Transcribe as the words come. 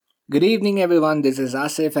Good evening, everyone. This is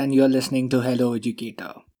Asif, and you're listening to Hello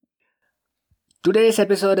Educator. Today's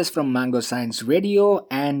episode is from Mango Science Radio,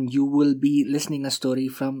 and you will be listening a story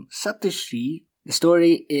from Satyashri. The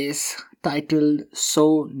story is titled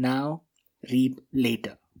 "Sow Now, Reap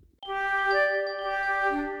Later."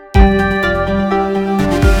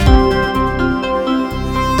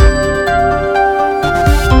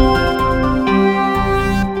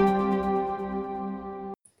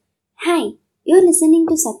 Hi, you're listening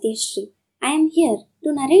to Satyashri. I am here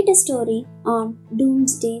to narrate a story on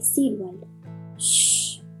Doomsday Seed World.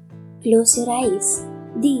 Shh, close your eyes.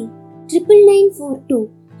 The 99942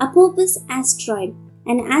 Apophis asteroid,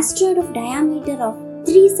 an asteroid of diameter of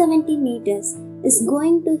 370 meters, is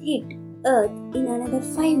going to hit Earth in another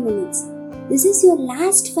 5 minutes. This is your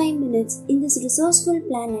last 5 minutes in this resourceful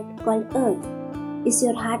planet called Earth. Is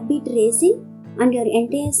your heartbeat racing and your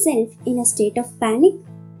entire self in a state of panic?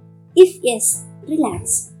 If yes,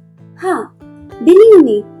 relax. Believe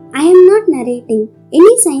me, I am not narrating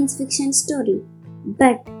any science fiction story,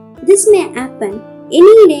 but this may happen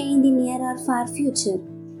any day in the near or far future.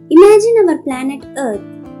 Imagine our planet Earth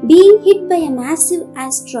being hit by a massive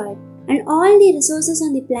asteroid and all the resources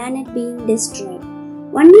on the planet being destroyed.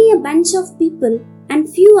 Only a bunch of people and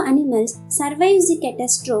few animals survives the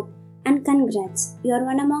catastrophe, and congrats, you are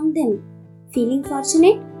one among them. Feeling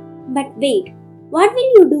fortunate? But wait. What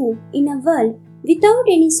will you do in a world without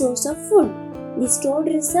any source of food? The stored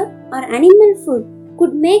reserve or animal food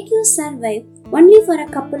could make you survive only for a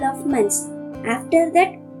couple of months. After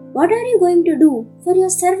that, what are you going to do for your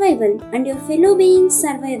survival and your fellow beings'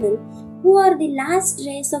 survival, who are the last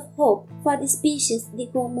rays of hope for the species, the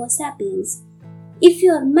Homo sapiens? If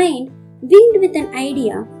your mind winged with an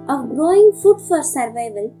idea of growing food for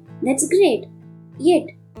survival, that's great. Yet,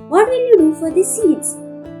 what will you do for the seeds?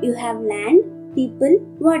 You have land, people,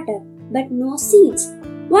 water, but no seeds.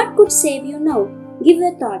 What could save you now? Give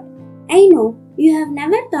a thought. I know you have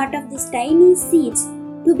never thought of these tiny seeds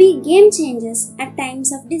to be game changers at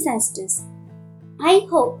times of disasters. I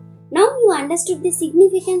hope now you understood the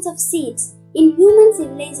significance of seeds in human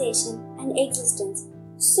civilization and existence.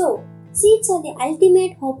 So, seeds are the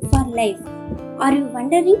ultimate hope for life. Are you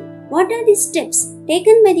wondering what are the steps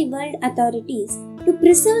taken by the world authorities to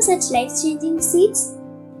preserve such life-changing seeds?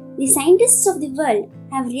 The scientists of the world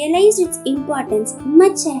have realized its importance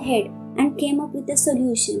much ahead and came up with a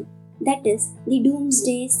solution, that is the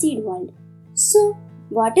Doomsday Seed World. So,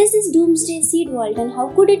 what is this Doomsday Seed World and how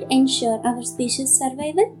could it ensure our species'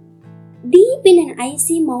 survival? Deep in an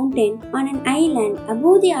icy mountain on an island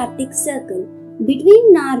above the Arctic Circle,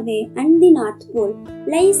 between Norway and the North Pole,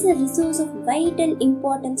 lies a resource of vital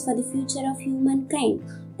importance for the future of humankind,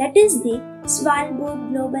 that is the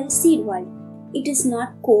Svalbard Global Seed World. It is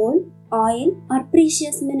not coal, oil, or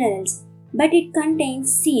precious minerals, but it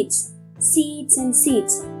contains seeds, and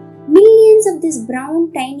seeds. Millions of these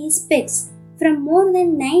brown tiny specks from more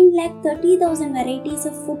than 930,000 varieties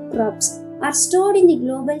of food crops are stored in the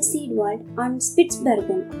global seed vault on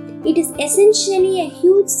Spitsbergen. It is essentially a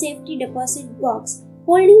huge safety deposit box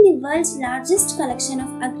holding the world's largest collection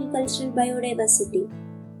of agricultural biodiversity.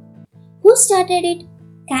 Who started it?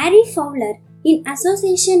 Carrie Fowler, in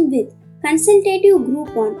association with Consultative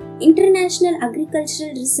Group on International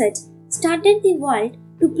Agricultural Research, started the vault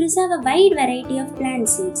to preserve a wide variety of plant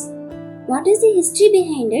seeds. What is the history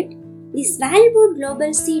behind it? The Svalbard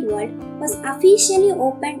Global Seed Vault was officially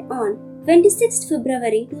opened on 26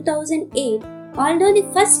 February 2008, although the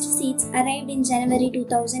first seeds arrived in January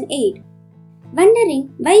 2008.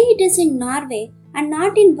 Wondering why it is in Norway and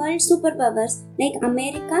not in world superpowers like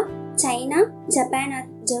America, China, Japan, or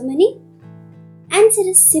Germany? Answer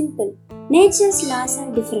is simple. Nature's laws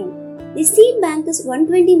are different. The seed bank is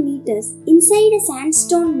 120 meters inside a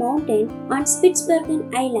sandstone mountain on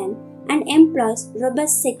Spitsbergen Island and employs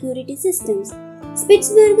robust security systems.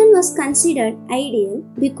 Spitsbergen was considered ideal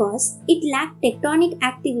because it lacked tectonic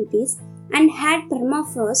activities and had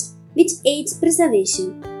permafrost, which aids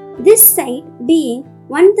preservation. This site, being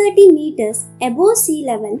 130 meters above sea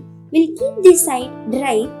level, will keep the site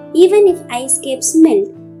dry even if ice caps melt.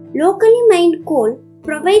 Locally mined coal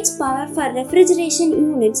provides power for refrigeration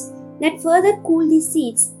units that further cool the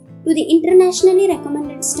seeds to the internationally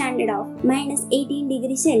recommended standard of minus 18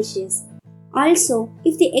 degrees Celsius. Also,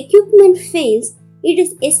 if the equipment fails, it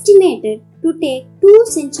is estimated to take 2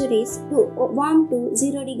 centuries to warm to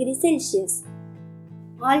 0 degrees Celsius.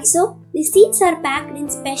 Also, the seeds are packed in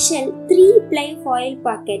special 3-ply foil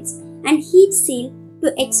pockets and heat sealed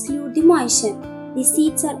to exclude the moisture. The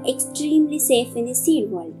seeds are extremely safe in the seed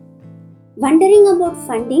world. Wondering about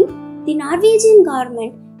funding? The Norwegian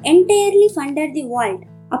government entirely funded the vault,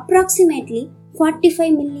 approximately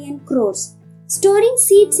 45 million crores. Storing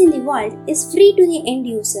seeds in the vault is free to the end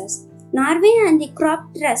users. Norway and the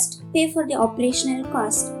Crop Trust pay for the operational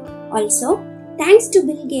cost. Also, thanks to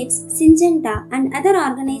Bill Gates, Syngenta, and other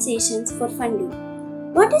organizations for funding.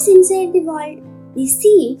 What is inside the vault? The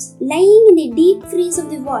seeds lying in the deep freeze of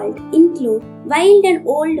the vault include wild and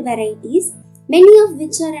old varieties, many of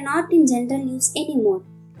which are not in general use anymore,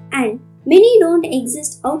 and many don't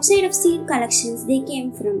exist outside of seed collections they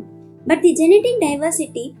came from. But the genetic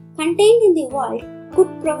diversity contained in the vault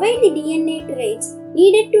could provide the DNA traits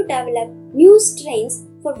needed to develop new strains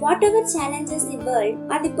for whatever challenges the world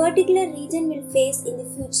or the particular region will face in the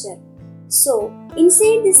future. So,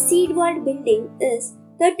 inside this seed vault building is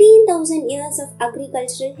 13,000 years of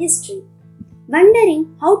agricultural history.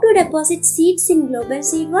 Wondering how to deposit seeds in global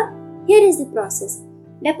seed vault? Here is the process.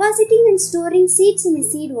 Depositing and storing seeds in the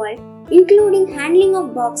seed vault, including handling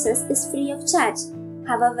of boxes, is free of charge.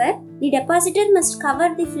 However, the depositor must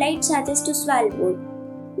cover the flight charges to Svalbard.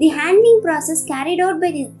 The handling process carried out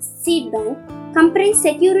by the seed bank comprised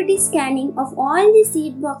security scanning of all the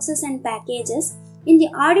seed boxes and packages in the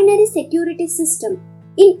ordinary security system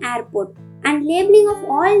in airport, and labeling of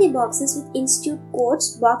all the boxes with institute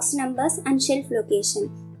codes, box numbers, and shelf location.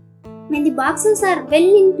 When the boxes are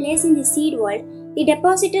well in place in the seed vault, the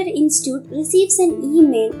depositor institute receives an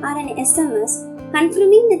email or an SMS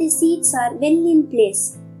confirming that the seeds are well in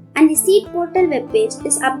place, and the seed portal webpage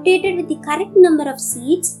is updated with the correct number of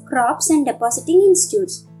seeds, crops, and depositing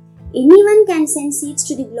institutes. Anyone can send seeds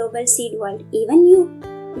to the global seed vault, even you.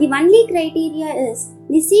 The only criteria is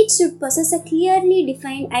the seeds should possess a clearly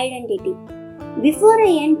defined identity. Before I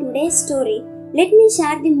end today's story, let me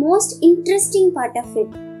share the most interesting part of it.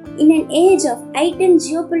 In an age of heightened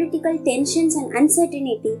geopolitical tensions and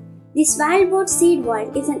uncertainty, the Svalbard Seed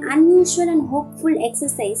Vault is an unusual and hopeful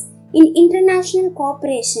exercise in international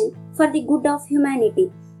cooperation for the good of humanity.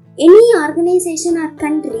 Any organization or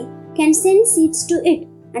country can send seeds to it,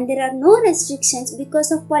 and there are no restrictions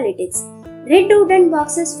because of politics. Red wooden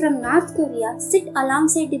boxes from North Korea sit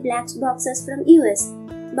alongside the black boxes from US.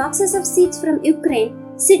 Boxes of seeds from Ukraine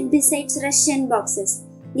sit beside Russian boxes.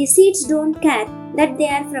 The seeds don't care that they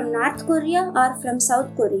are from North Korea or from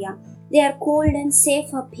South Korea. They are cold and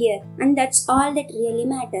safe up here, and that's all that really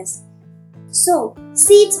matters. So,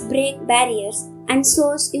 seeds break barriers and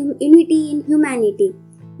source unity in humanity.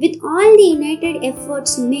 With all the united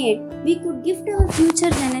efforts made, we could gift our future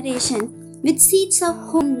generation with seeds of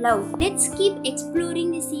hope and love. Let's keep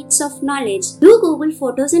exploring the seeds of knowledge. Do Google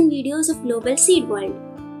photos and videos of Global Seed World.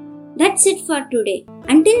 That's it for today.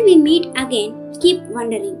 Until we meet again, keep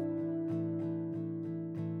wondering.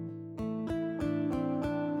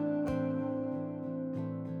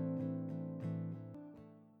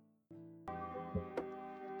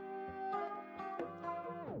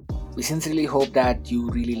 We sincerely hope that you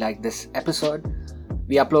really like this episode.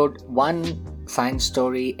 We upload one science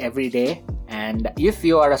story every day, and if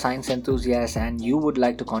you are a science enthusiast and you would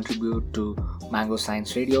like to contribute to Mango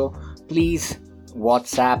Science Radio, please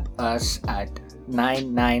WhatsApp us at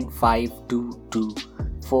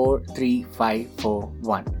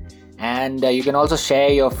 99522435541, and you can also share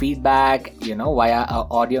your feedback via an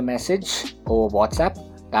audio message over WhatsApp.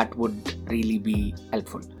 That would really be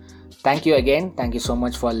helpful. Thank you again. Thank you so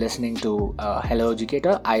much for listening to Hello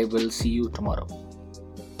Educator. I will see you tomorrow.